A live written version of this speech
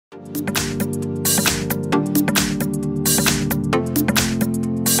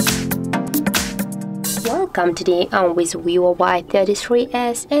Welcome. Today I'm with Vivo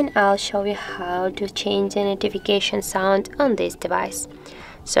Y33S and I'll show you how to change the notification sound on this device.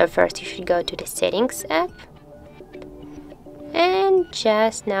 So first you should go to the settings app and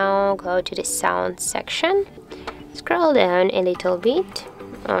just now go to the sound section. Scroll down a little bit.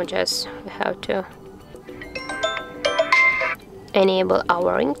 We have to enable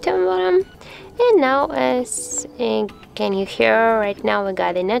our ringtone button. And now as can you hear right now we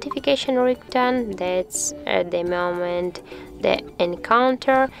got a notification ringtone that's at the moment the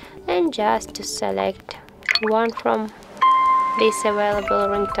encounter, and just to select one from these available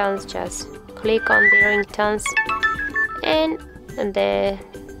ringtones, just click on the ringtones and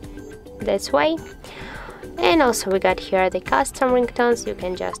that's way. And also we got here the custom ringtones. You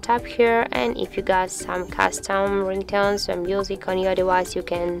can just tap here, and if you got some custom ringtones or music on your device, you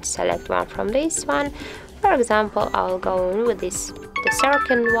can select one from this one. For example, I'll go in with the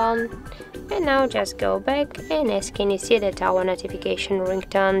second one, and now just go back, and as can you see that our notification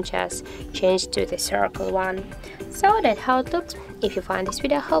ringtone just changed to the circle one. So that's how it looks. If you find this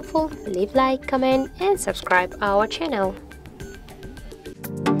video helpful, leave like, comment and subscribe our channel.